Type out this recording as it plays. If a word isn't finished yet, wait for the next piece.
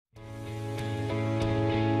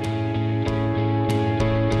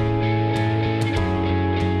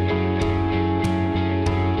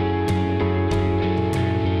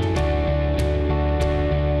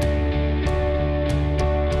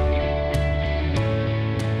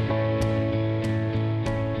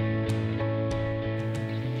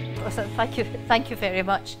Well, thank you very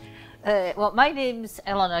much. Well, my name's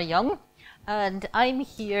Eleanor Young, and I'm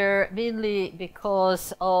here mainly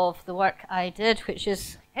because of the work I did, which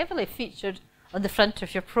is heavily featured on the front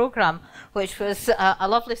of your programme, which was a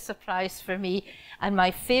lovely surprise for me, and my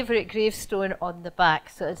favourite gravestone on the back.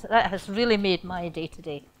 So that has really made my day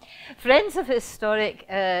today. Friends of Historic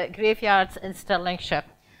Graveyards in Stirlingshire.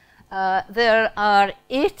 There are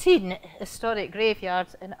 18 historic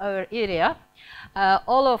graveyards in our area,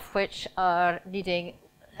 all of which are needing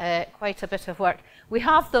quite a bit of work. We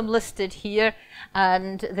have them listed here,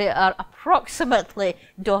 and they are approximately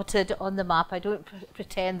dotted on the map. I don't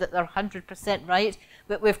pretend that they're 100% right,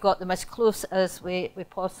 but we've got them as close as we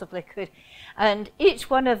possibly could. And each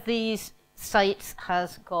one of these sites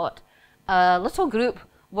has got a little group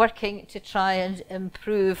working to try and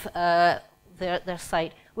improve their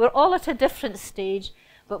site. We're all at a different stage,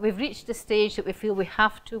 but we've reached a stage that we feel we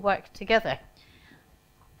have to work together.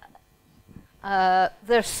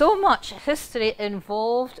 There's so much history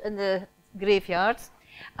involved in the graveyards.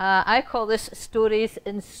 I call this stories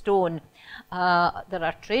in stone. There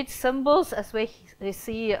are trade symbols, as we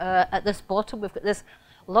see at this bottom. We've got this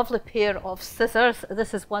lovely pair of scissors.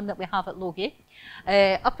 This is one that we have at Logie.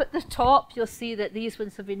 Up at the top, you'll see that these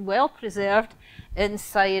ones have been well preserved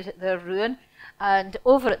inside their ruin. And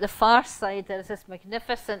over at the far side, there's this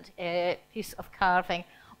magnificent piece of carving,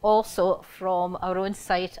 also from our own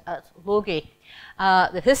site at Logie.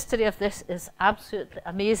 The history of this is absolutely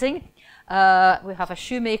amazing. We have a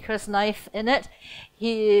shoemaker's knife in it.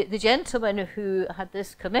 The gentleman who had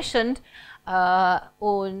this commissioned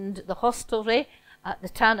owned the hostelry at the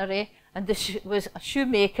tannery, and this was a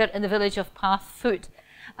shoemaker in the village of Pathfoot,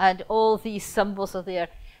 and all these symbols are there.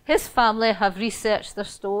 His family have researched their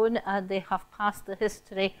stone, and they have passed the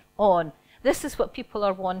history on. This is what people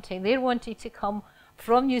are wanting. They're wanting to come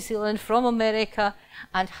from New Zealand, from America,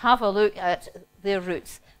 and have a look at their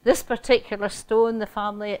roots. This particular stone, the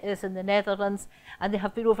family is in the Netherlands, and they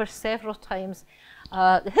have been over several times.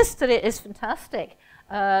 The history is fantastic.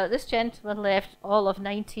 This gentleman left all of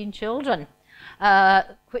 19 children,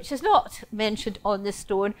 which is not mentioned on this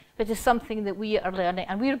stone, but is something that we are learning,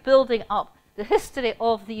 and we're building up the history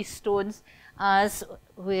of these stones as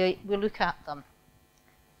we look at them.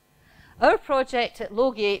 Our project at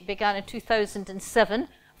Logie began in 2007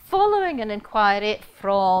 following an inquiry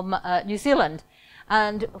from New Zealand.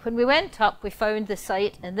 And when we went up, we found the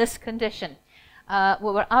site in this condition.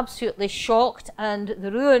 We were absolutely shocked, and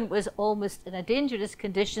the ruin was almost in a dangerous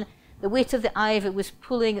condition. The weight of the ivy was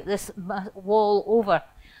pulling this wall over.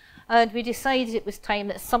 And we decided it was time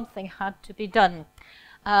that something had to be done.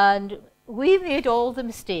 And we made all the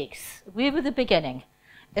mistakes. We were the beginning.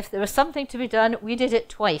 If there was something to be done, we did it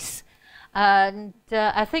twice. And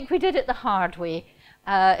I think we did it the hard way.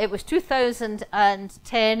 It was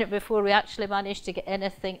 2010 before we actually managed to get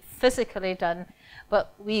anything physically done,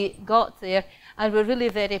 but we got there, and we're really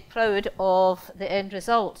very proud of the end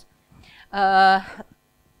result.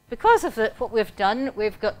 Because of what we've done,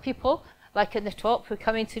 we've got people like in the top who are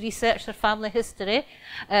coming to research their family history.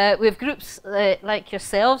 We have groups like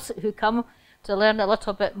yourselves who come to learn a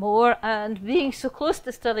little bit more, and being so close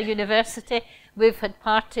to Stirling University, we've had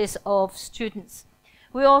parties of students.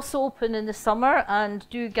 We also open in the summer and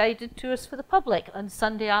do guided tours for the public on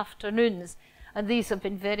Sunday afternoons, and these have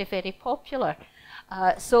been very, very popular.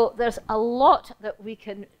 So there's a lot that we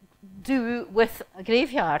can do with a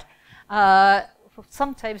graveyard.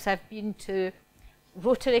 Sometimes I've been to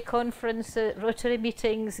Rotary conferences, Rotary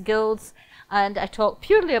meetings, guilds, and I talk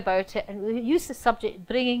purely about it, and we use the subject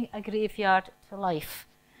bringing a graveyard to life,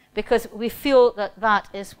 because we feel that that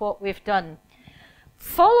is what we've done.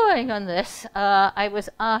 Following on this, I was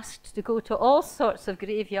asked to go to all sorts of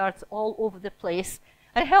graveyards all over the place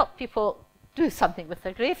and help people do something with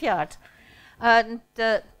their graveyard. And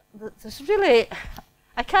there's really,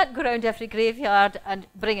 I can't go around every graveyard and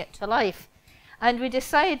bring it to life. And we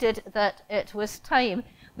decided that it was time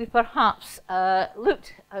we perhaps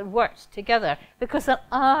looked and worked together, because there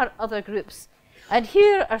are other groups. And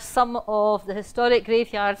here are some of the historic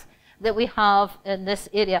graveyards that we have in this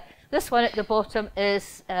area. This one at the bottom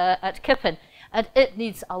is at Kippen, and it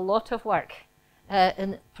needs a lot of work,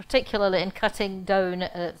 particularly in cutting down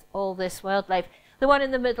all this wildlife. The one in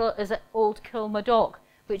the middle is at Old Kilmadock,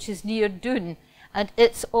 which is near Doon, and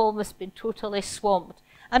it's almost been totally swamped.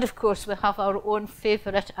 And of course, we have our own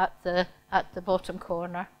favourite at the bottom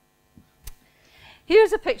corner.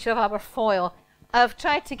 Here's a picture of Aberfoyle. I've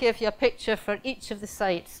tried to give you a picture for each of the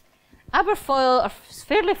sites. Aberfoyle are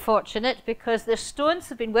fairly fortunate because their stones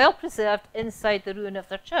have been well preserved inside the ruin of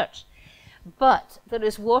their church. But there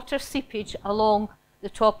is water seepage along the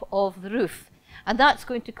top of the roof. and that's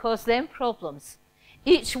going to cause them problems.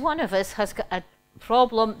 Each one of us has got a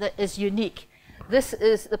problem that is unique. This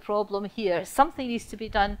is the problem here. Something needs to be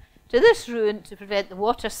done to this ruin to prevent the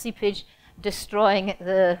water seepage destroying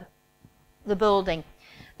the building.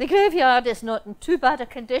 The graveyard is not in too bad a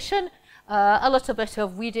condition. A little bit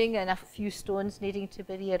of weeding and a few stones needing to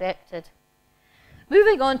be re-erected.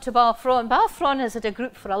 Moving on to Balfron. Balfron has had a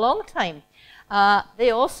group for a long time. They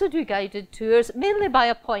also do guided tours, mainly by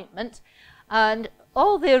appointment, and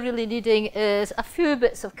all they're really needing is a few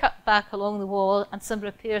bits of cut back along the wall and some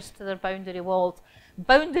repairs to their boundary walls.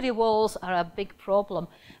 Boundary walls are a big problem.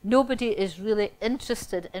 Nobody is really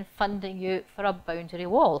interested in funding you for a boundary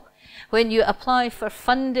wall. When you apply for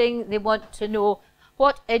funding, they want to know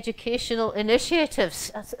what educational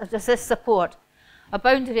initiatives does this support. A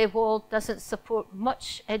boundary wall doesn't support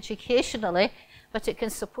much educationally, but it can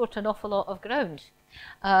support an awful lot of ground,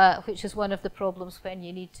 which is one of the problems when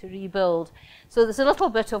you need to rebuild. So there's a little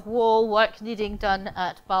bit of wall work needing done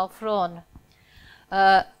at Balfron.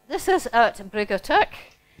 This is at Brigaturk,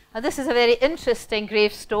 and this is a very interesting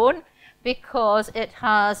gravestone because it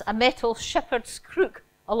has a metal shepherd's crook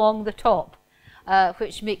along the top,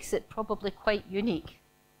 which makes it probably quite unique.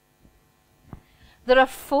 There are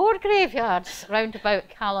 4 graveyards round about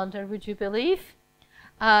Callander, would you believe?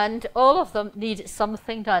 And all of them need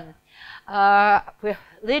something done. The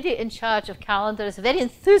lady in charge of Callander is a very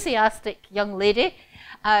enthusiastic young lady,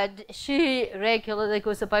 and she regularly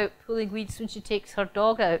goes about pulling weeds when she takes her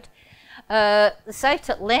dog out. The site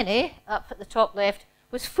at Lenny, up at the top left,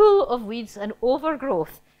 was full of weeds and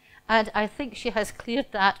overgrowth, and I think she has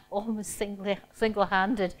cleared that almost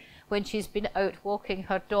single-handed when she's been out walking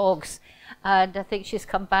her dogs, and I think she's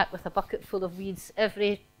come back with a bucket full of weeds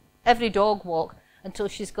every dog walk until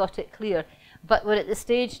she's got it clear. But we're at the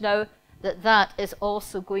stage now that that is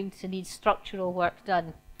also going to need structural work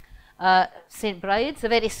done. St Bride's, a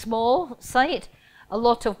very small site, a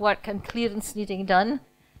lot of work and clearance needing done.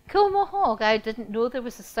 Kilmahog, I didn't know there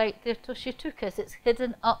was a site there till she took us. It's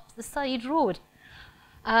hidden up the side road.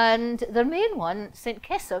 And their main one, St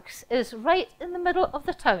Kessock's, is right in the middle of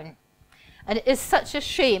the town. And it is such a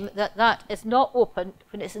shame that that is not open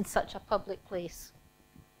when it's in such a public place.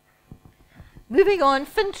 Moving on,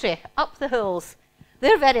 Fintry, up the hills.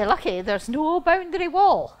 They're very lucky. There's no boundary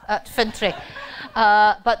wall at Fintry.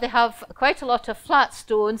 But they have quite a lot of flat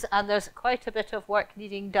stones, and there's quite a bit of work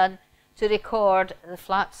needing done to record the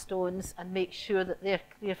flat stones and make sure that they're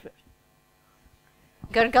clear.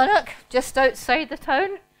 Gargunnock, just outside the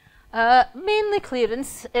town, mainly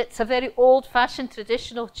clearance. It's a very old-fashioned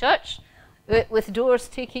traditional church with doors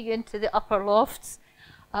taking into the upper lofts.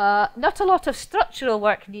 Not a lot of structural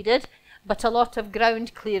work needed, but a lot of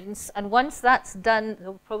ground clearance, and once that's done,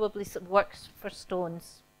 there'll probably some work for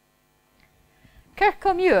stones.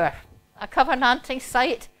 Kirkcalmuir, a covenanting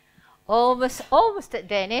site, almost at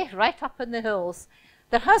Denny, right up in the hills.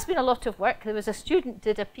 There has been a lot of work. There was a student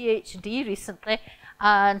did a PhD recently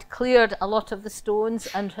and cleared a lot of the stones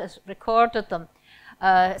and has recorded them.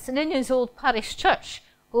 St Ninian's Old Parish Church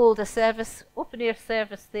hold a service, open-air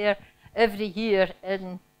service there every year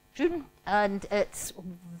in June, and it's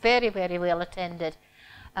very, very well attended.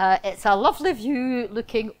 It's a lovely view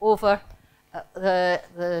looking over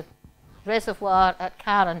the reservoir at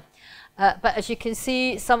Carron. But as you can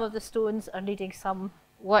see, some of the stones are needing some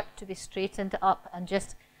work to be straightened up and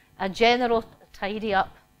just a general tidy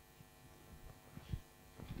up.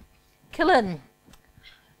 Killin.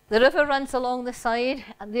 The river runs along the side,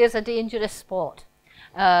 and there's a dangerous spot.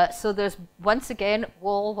 So there's once again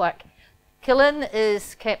wall work. Killin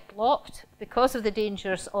is kept locked because of the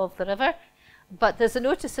dangers of the river, but there's a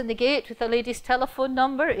notice in the gate with a lady's telephone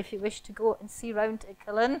number. If you wish to go and see round at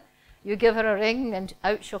Killin, you give her a ring and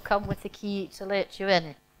out she'll come with the key to let you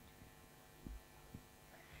in.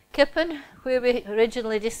 Kippen, where we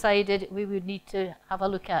originally decided we would need to have a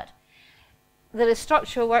look at. There is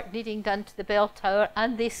structural work needing done to the bell tower,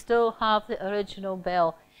 and they still have the original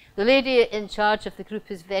bell. The lady in charge of the group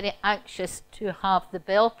is very anxious to have the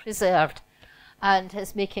bell preserved and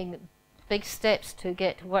is making big steps to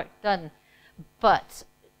get work done. But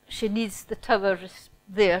she needs the tower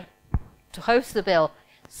there to house the bell.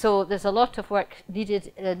 So there's a lot of work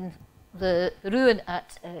needed in the ruin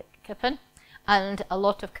at Kippen and a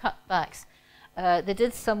lot of cutbacks. They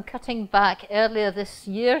did some cutting back earlier this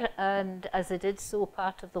year, and as they did so,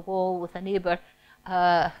 part of the wall with a neighbour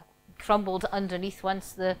crumbled underneath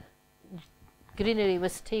once the greenery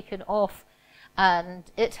was taken off, and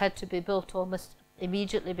it had to be built almost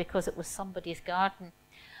immediately because it was somebody's garden.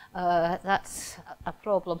 That's a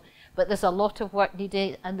problem. But there's a lot of work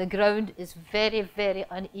needed, and the ground is very, very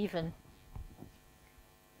uneven.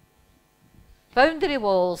 Boundary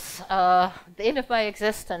walls, the end of my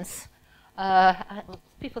existence.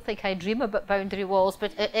 People think I dream about boundary walls,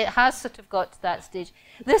 but it has sort of got to that stage.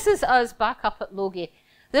 This is us back up at Logie.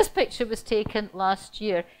 This picture was taken last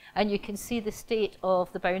year, and you can see the state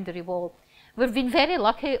of the boundary wall. We've been very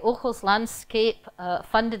lucky. Ochil's Landscape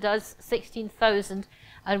funded us 16,000,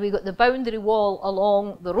 and we got the boundary wall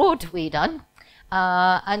along the roadway done.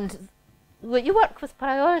 And you work with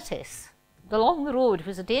priorities. Along the road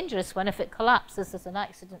was a dangerous one. If it collapses, there's an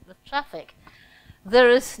accident with traffic. There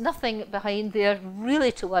is nothing behind there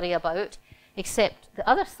really to worry about, except the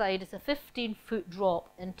other side is a 15-foot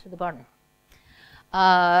drop into the burn.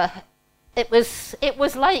 It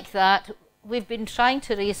was like that. We've been trying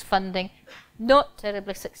to raise funding, not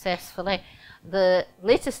terribly successfully. The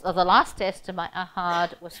latest, or the last estimate I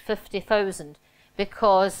had was 50,000,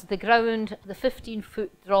 because the ground, the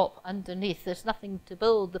 15-foot drop underneath, there's nothing to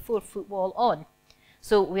build the 4-foot wall on.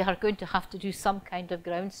 So we are going to have to do some kind of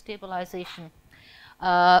ground stabilisation.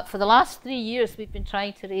 For the last 3 years, we've been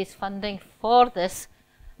trying to raise funding for this,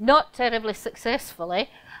 not terribly successfully.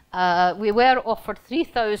 We were offered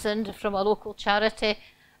 3,000 from a local charity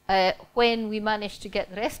when we managed to get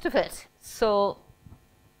the rest of it. So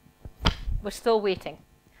we're still waiting.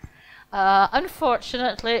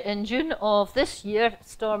 Unfortunately, in June of this year,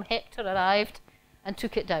 Storm Hector arrived and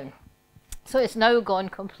took it down. So it's now gone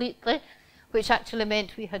completely, which actually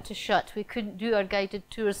meant we had to shut. We couldn't do our guided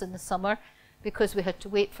tours in the summer because we had to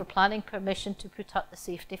wait for planning permission to put up the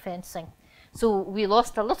safety fencing. So we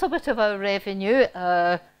lost a little bit of our revenue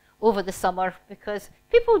over the summer, because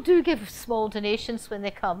people do give small donations when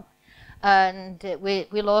they come, and we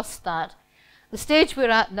lost that. The stage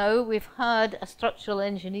we're at now, we've had a structural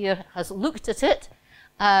engineer has looked at it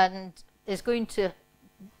and is going to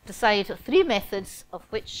decide 3 methods of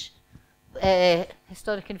which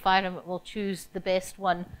historic environment will choose the best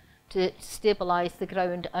one to stabilise the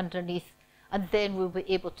ground underneath, and then we'll be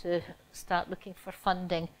able to start looking for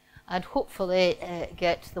funding and hopefully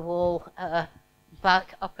get the wall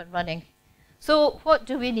back up and running. So what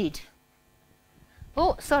do we need?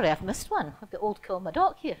 Oh, sorry, I've missed one. I've got Old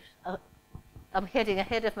Kilmadock here. I'm heading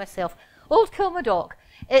ahead of myself. Old Kilmadock.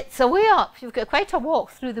 It's a way up. You've got quite a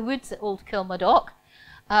walk through the woods at Old Kilmadock,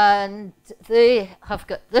 and they have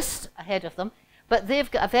got this ahead of them, but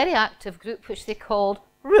they've got a very active group which they called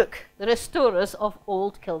Rook, the Restorers of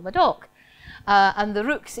Old Kilmadock. And the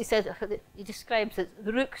rooks, he said, he describes it,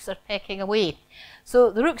 the rooks are pecking away.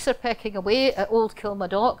 So the rooks are pecking away at Old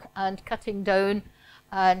Kilmadock and cutting down,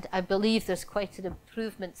 and I believe there's quite an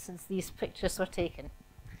improvement since these pictures were taken.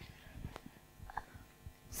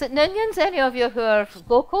 St Ninian's, any of you who are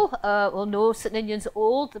local will know St Ninian's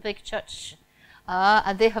Old, the big church,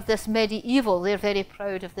 and they have this medieval, they're very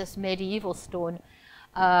proud of this medieval stone.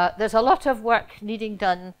 There's a lot of work needing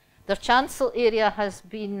done. Their chancel area has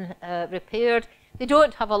been repaired. They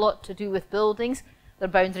don't have a lot to do with buildings. Their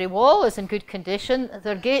boundary wall is in good condition.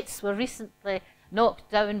 Their gates were recently knocked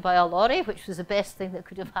down by a lorry, which was the best thing that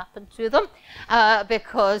could have happened to them,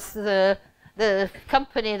 because the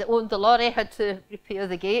company that owned the lorry had to repair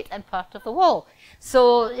the gate and part of the wall.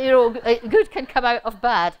 So, you know, good can come out of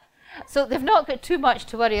bad. So they've not got too much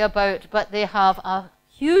to worry about, but they have a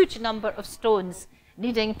huge number of stones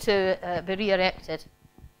needing to be re-erected.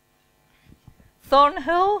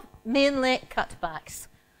 Thornhill, mainly cutbacks.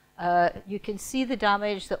 You can see the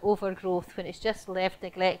damage, the overgrowth, when it's just left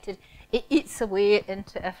neglected. It eats away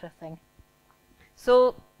into everything.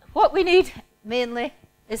 So what we need mainly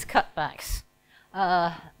is cutbacks.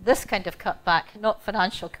 This kind of cutback, not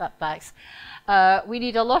financial cutbacks. We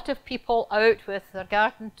need a lot of people out with their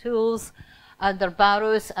garden tools and their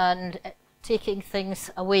barrows and taking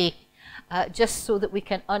things away. Just so that we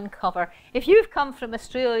can uncover. If you've come from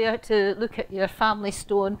Australia to look at your family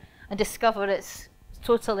stone and discover it's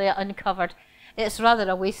totally uncovered, it's rather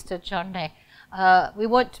a wasted journey. We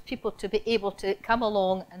want people to be able to come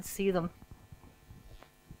along and see them.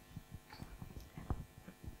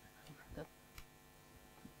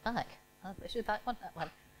 Back. That one.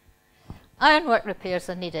 Ironwork repairs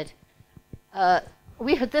are needed.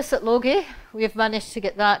 We had this at Logie. We've managed to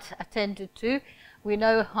get that attended to. We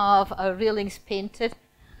now have our railings painted.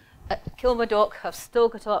 At Kilmadock have still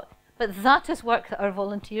got up, but that is work that our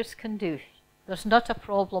volunteers can do. There's not a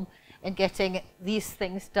problem in getting these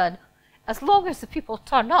things done, as long as the people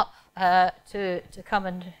turn up to come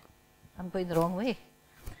and, I'm going the wrong way,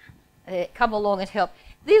 come along and help.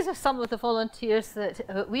 These are some of the volunteers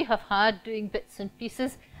that we have had doing bits and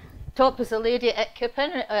pieces. Top is a lady at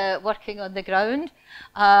Kippen working on the ground.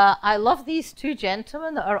 I love these 2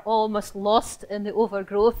 gentlemen that are almost lost in the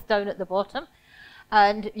overgrowth down at the bottom.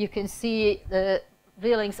 And you can see the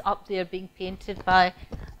railings up there being painted by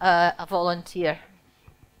a volunteer.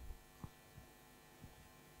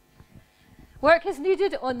 Work is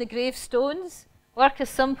needed on the gravestones. Work as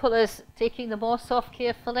simple as taking the moss off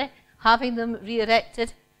carefully, having them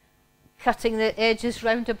re-erected, cutting the edges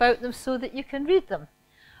round about them so that you can read them.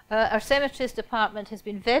 Our cemeteries department has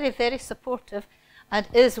been very, very supportive and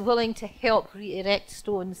is willing to help re-erect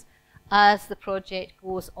stones as the project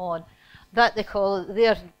goes on. That they call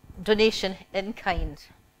their donation in kind.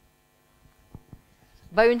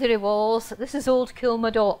 Boundary walls. This is Old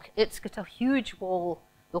Kilmadock. It's got a huge wall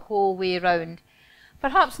the whole way round.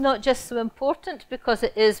 Perhaps not just so important because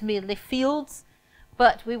it is mainly fields,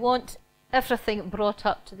 but we want everything brought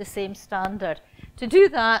up to the same standard. To do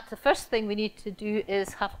that, the first thing we need to do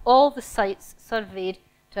is have all the sites surveyed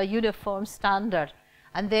to a uniform standard,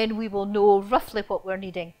 and then we will know roughly what we're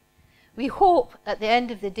needing. We hope at the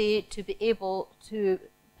end of the day to be able to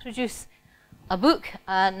produce a book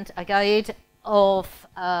and a guide of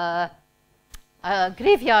a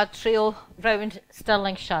graveyard trail round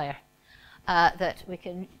Stirlingshire that we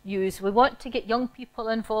can use. We want to get young people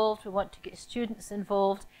involved, we want to get students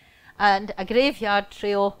involved, and a graveyard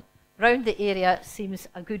trail round the area seems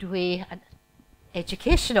a good way and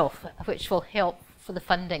educational, which will help for the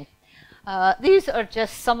funding. These are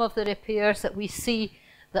just some of the repairs that we see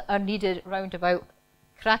that are needed round about.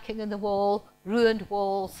 Cracking in the wall, ruined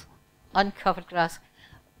walls, uncovered grass.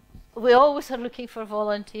 We always are looking for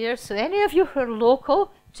volunteers, so any of you who are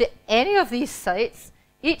local to any of these sites,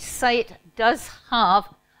 each site does have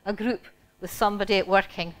a group with somebody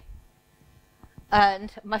working.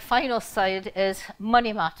 And my final slide is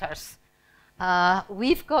money matters.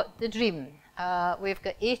 We've got the dream. We've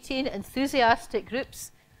got 18 enthusiastic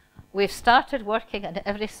groups. We've started working at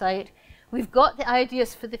every site. We've got the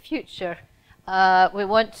ideas for the future. We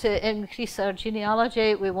want to increase our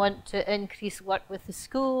genealogy. We want to increase work with the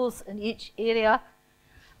schools in each area.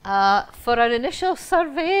 For our initial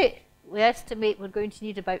survey, we estimate we're going to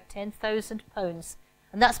need about £10,000,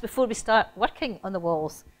 and that's before we start working on the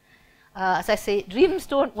walls. As I say, dreams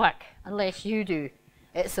don't work unless you do.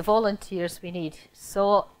 It's the volunteers we need.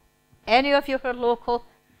 So any of you who are local,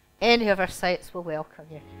 any of our sites will welcome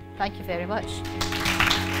you. Thank you very much.